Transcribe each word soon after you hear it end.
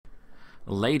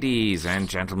Ladies and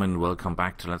gentlemen, welcome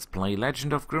back to Let's Play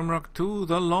Legend of Grimrock II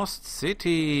The Lost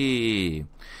City.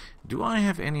 Do I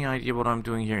have any idea what I'm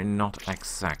doing here? Not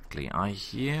exactly. I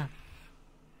hear...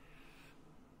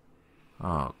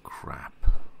 Oh, crap.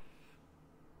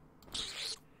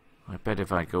 I bet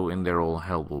if I go in there all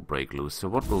hell will break loose. So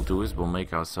what we'll do is we'll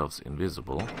make ourselves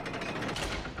invisible.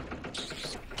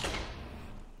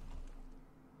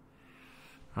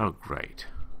 Oh, great.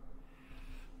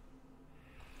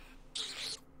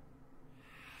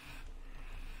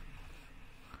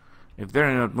 If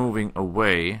they're not moving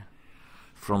away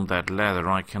from that ladder,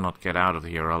 I cannot get out of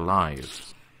here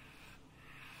alive.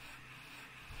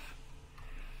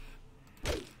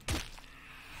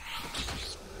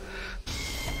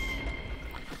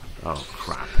 Oh,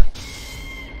 crap.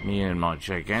 Me and my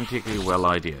gigantically well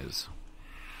ideas.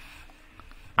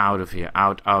 Out of here.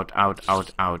 Out, out, out,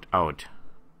 out, out, out.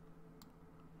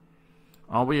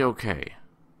 Are we okay?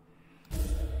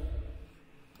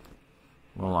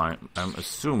 Well, I'm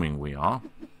assuming we are.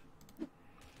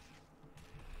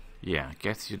 Yeah,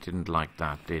 guess you didn't like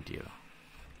that, did you?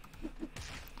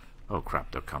 Oh crap,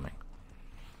 they're coming.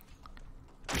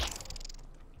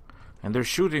 And they're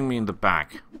shooting me in the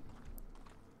back.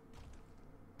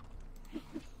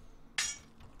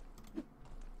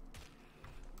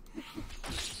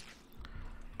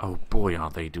 Oh boy, are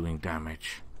they doing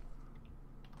damage.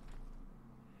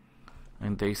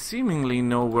 And they seemingly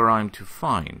know where I'm to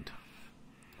find.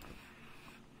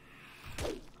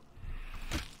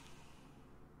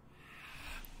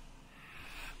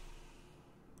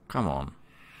 Come on.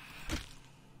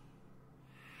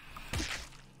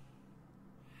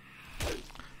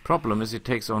 Problem is, it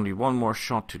takes only one more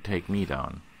shot to take me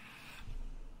down.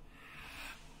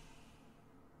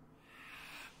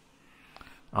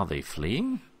 Are they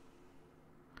fleeing?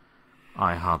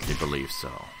 I hardly believe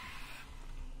so.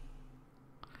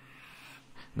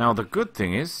 Now the good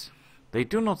thing is, they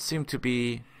do not seem to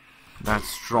be that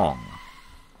strong.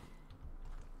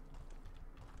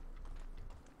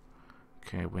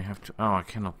 Okay, we have to... Oh, I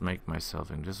cannot make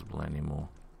myself invisible anymore.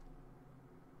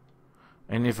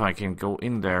 And if I can go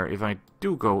in there... If I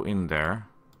do go in there...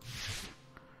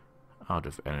 Out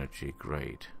of energy,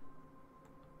 great.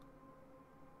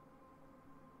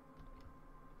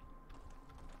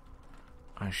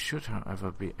 I should,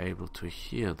 however, be able to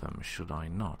hear them, should I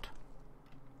not?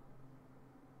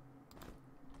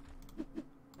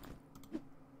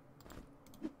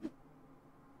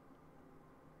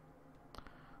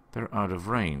 They're out of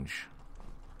range.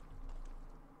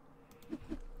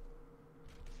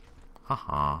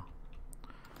 Haha.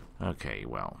 Okay,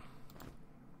 well.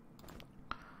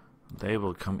 They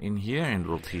will come in here and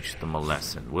we'll teach them a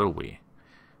lesson, will we?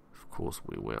 Of course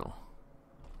we will.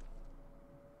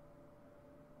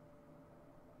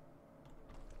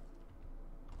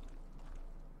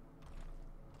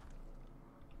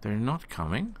 They're not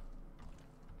coming?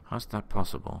 How's that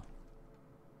possible?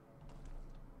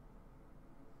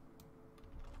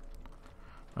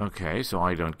 Okay, so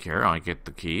I don't care. I get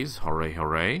the keys. Hooray,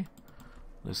 hooray.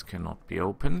 This cannot be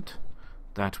opened.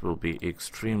 That will be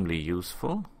extremely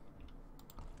useful.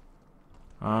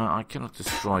 I cannot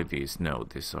destroy these. No,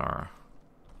 these are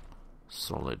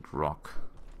solid rock.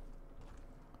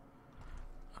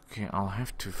 Okay, I'll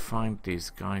have to find these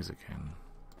guys again.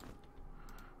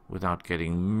 Without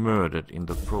getting murdered in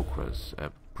the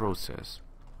process.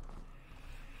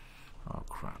 Oh,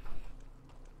 crap.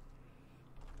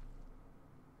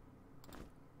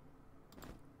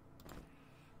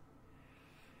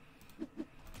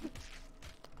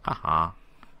 Haha.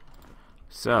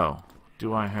 So,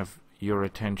 do I have your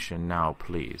attention now,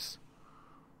 please?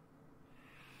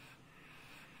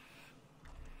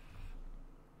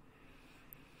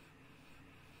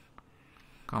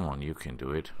 Come on, you can do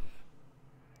it.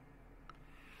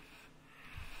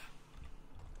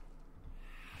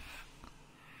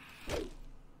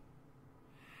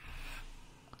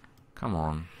 Come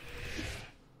on.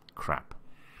 Crap.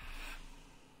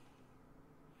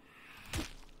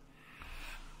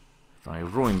 If I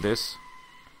ruin this,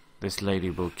 this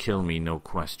lady will kill me, no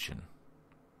question.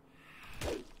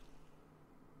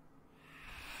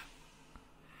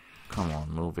 Come on,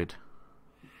 move it.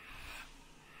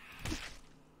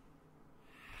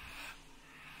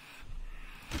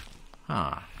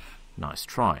 Ah, nice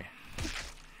try.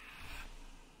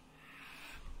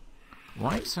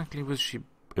 Why exactly was she...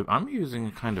 I'm using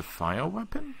a kind of fire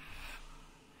weapon?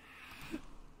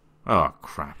 Oh,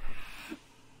 crap.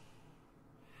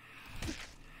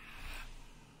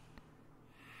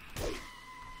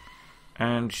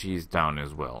 And she's down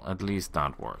as well. At least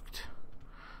that worked.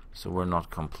 So we're not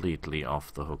completely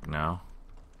off the hook now.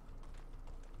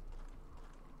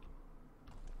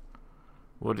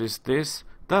 What is this?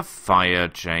 The fire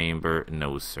chamber.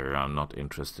 No, sir, I'm not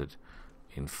interested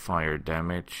in fire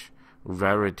damage.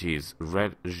 Rarities.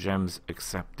 Red gems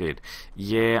accepted.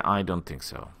 Yeah, I don't think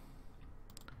so.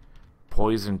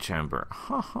 Poison chamber.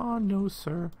 Haha, no,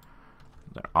 sir.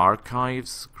 The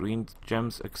archives. Green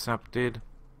gems accepted.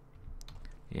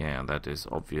 Yeah, that is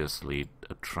obviously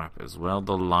a trap as well.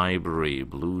 The library.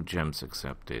 Blue gems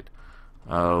accepted.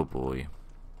 Oh, boy.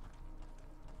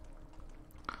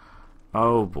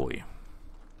 Oh, boy.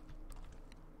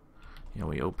 Yeah,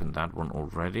 we opened that one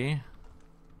already.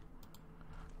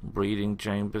 Breeding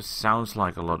chambers sounds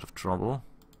like a lot of trouble.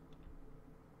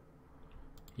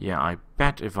 Yeah, I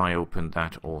bet if I open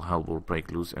that, all hell will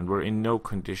break loose, and we're in no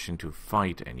condition to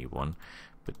fight anyone.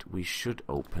 But we should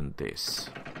open this.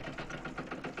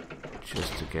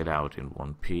 Just to get out in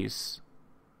one piece.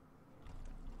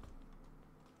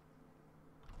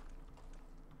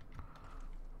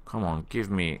 Come on, give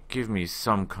me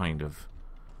some kind of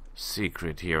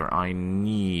secret here. I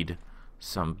need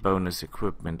some bonus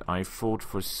equipment. I fought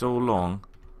for so long,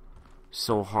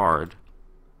 so hard.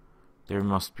 There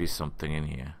must be something in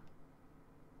here.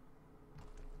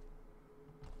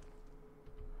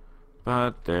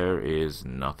 But there is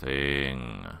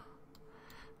nothing.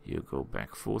 You go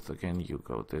back forth again, you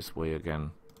go this way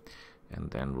again.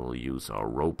 And then we'll use our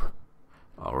rope.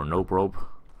 Our nope rope.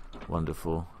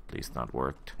 Wonderful. At least that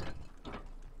worked.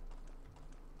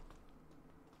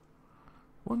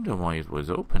 Wonder why it was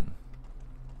open.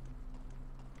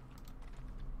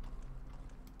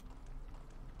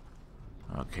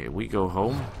 Okay, we go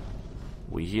home.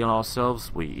 We heal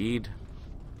ourselves. We eat.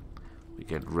 We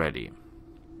get ready.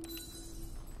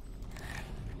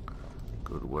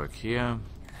 Good work here.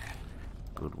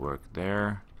 Good work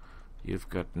there. You've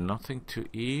got nothing to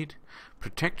eat.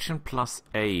 Protection plus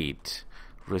 8.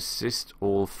 Resist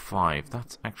all 5.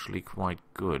 That's actually quite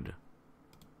good.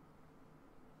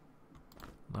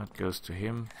 That goes to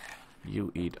him.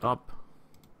 You eat up.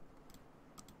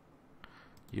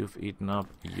 You've eaten up.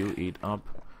 You eat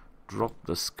up. Drop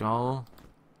the skull.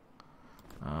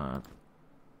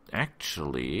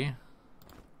 Actually,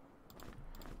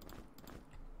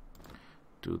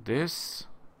 do this.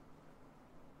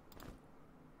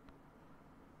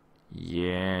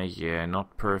 Yeah,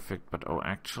 not perfect, but oh,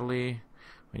 actually,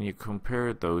 when you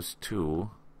compare those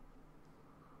two,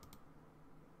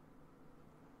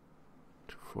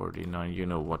 249, you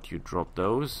know what, you drop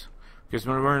those, because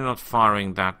we're not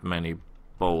firing that many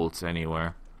bolts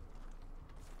anywhere,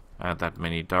 that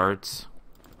many darts.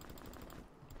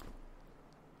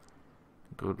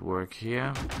 Good work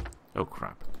here. Oh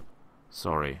crap,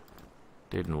 sorry,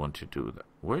 didn't want to do that.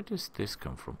 Where does this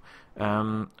come from?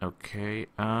 Okay,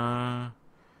 yeah,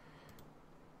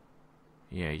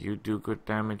 you do good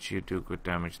damage, you do good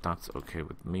damage, that's okay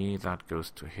with me. That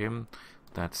goes to him,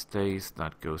 that stays,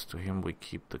 that goes to him. We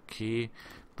keep the key,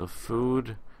 the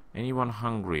food. Anyone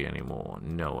hungry anymore?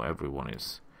 No, everyone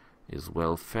is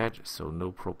well fed, so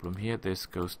no problem here. This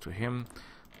goes to him,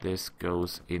 this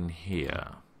goes in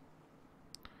here.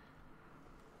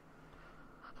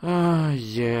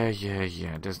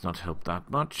 Yeah, does not help that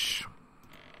much.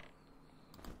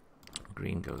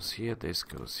 Green goes here, this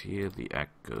goes here, the egg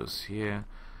goes here,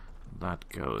 that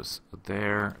goes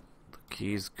there. The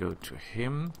keys go to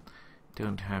him.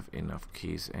 Don't have enough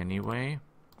keys anyway.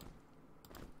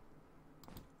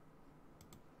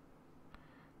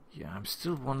 Yeah, I'm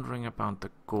still wondering about the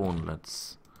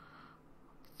gauntlets.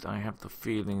 I have the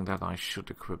feeling that I should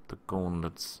equip the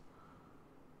gauntlets.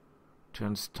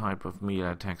 Turns type of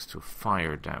melee attacks to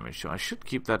fire damage. So I should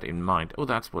keep that in mind. Oh,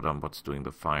 that's what's doing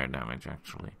the fire damage,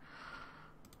 actually.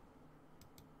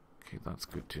 Okay, that's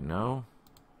good to know.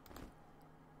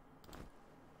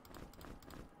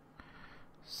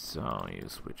 So you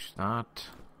switch that.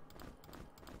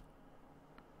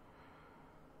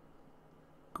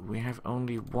 We have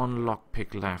only one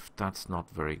lockpick left. That's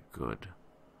not very good.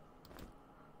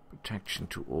 Protection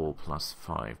to all plus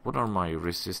 5. What are my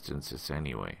resistances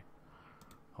anyway?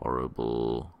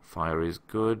 Horrible. Fire is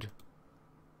good.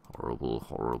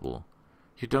 Horrible.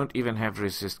 You don't even have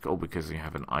resist cold because you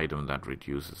have an item that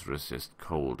reduces resist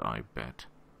cold, I bet.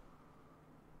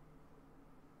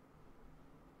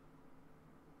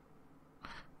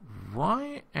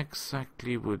 Why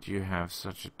exactly would you have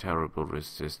such a terrible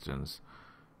resistance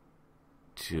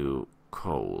to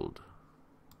cold?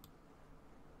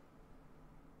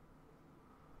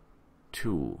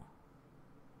 2.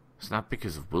 Is that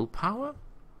because of willpower?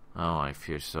 Oh, I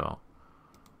fear so.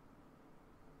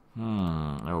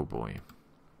 Oh boy.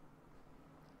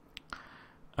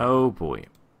 Oh boy.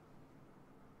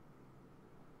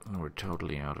 We're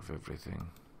totally out of everything.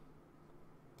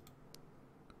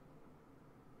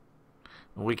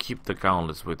 We keep the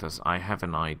gauntlets with us. I have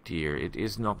an idea. It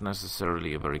is not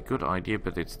necessarily a very good idea,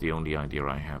 but it's the only idea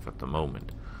I have at the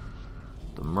moment.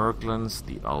 The Merglins,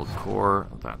 the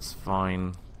Alcor, that's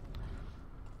fine.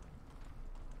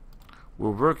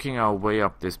 We're working our way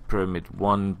up this pyramid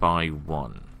one by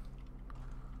one.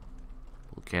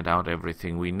 We'll get out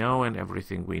everything we know and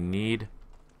everything we need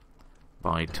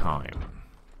by time.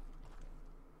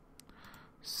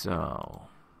 So,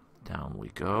 down we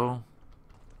go.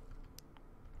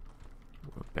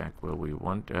 We're back where we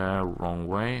want. Wrong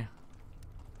way.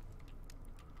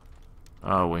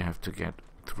 Oh, we have to get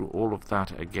through all of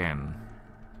that again.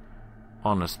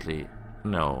 Honestly,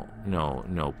 no, no,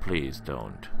 no, please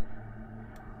don't.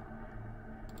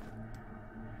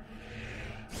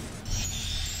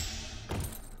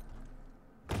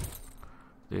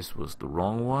 This was the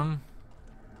wrong one.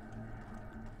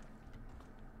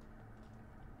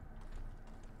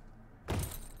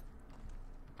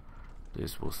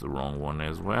 This was the wrong one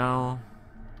as well.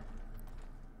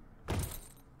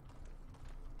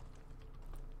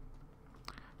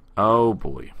 Oh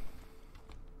boy.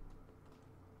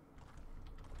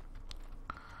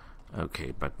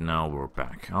 Okay, but now we're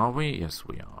back. Are we? Yes,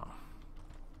 we are.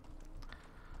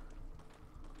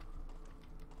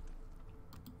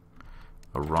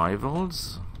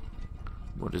 Arrivals?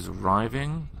 What is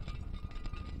arriving?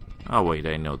 Oh wait,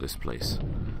 I know this place.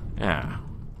 Yeah.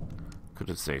 Could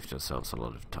have saved ourselves a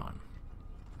lot of time.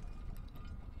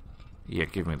 Yeah,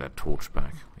 give me that torch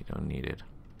back. We don't need it.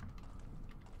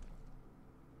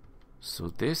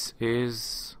 So this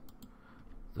is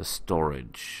the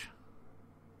storage.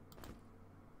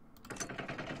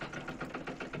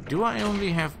 Do I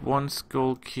only have one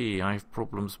skull key? I have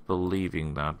problems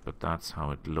believing that, but that's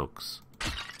how it looks.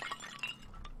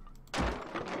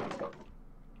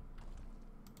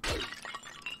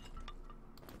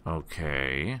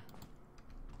 Okay.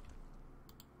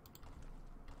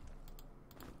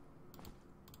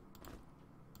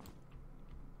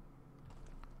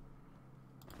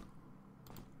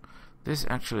 This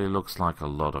actually looks like a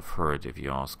lot of hurt, if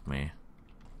you ask me.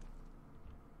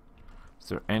 Is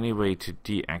there any way to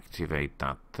deactivate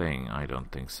that thing? I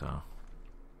don't think so.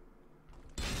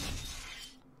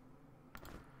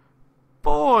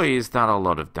 Boy, is that a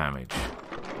lot of damage.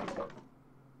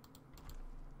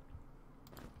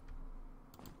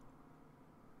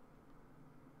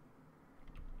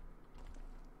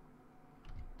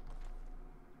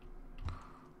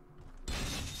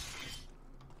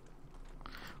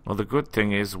 Well, the good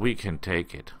thing is we can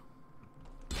take it.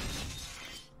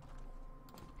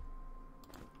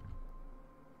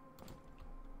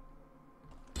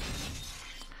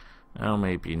 Oh,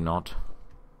 maybe not.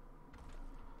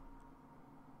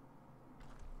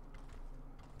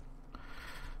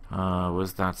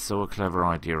 Was that so a clever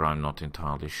idea? I'm not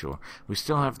entirely sure. We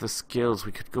still have the skills.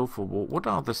 We could go for... What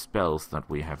are the spells that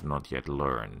we have not yet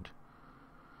learned?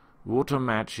 Water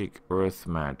magic, earth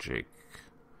magic.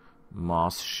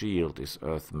 Mass Shield is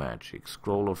earth magic.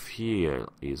 Scroll of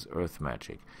Heal is earth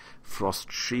magic.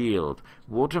 Frost Shield.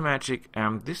 Water magic.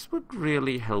 This would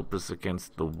really help us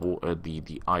against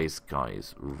the ice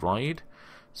guys, right?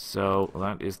 So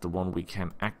that is the one we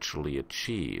can actually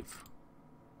achieve.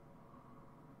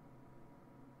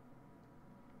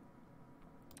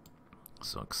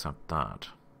 So accept that.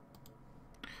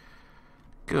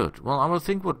 Good. Well, I will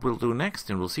think what we'll do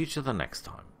next, and we'll see each other next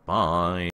time. Bye.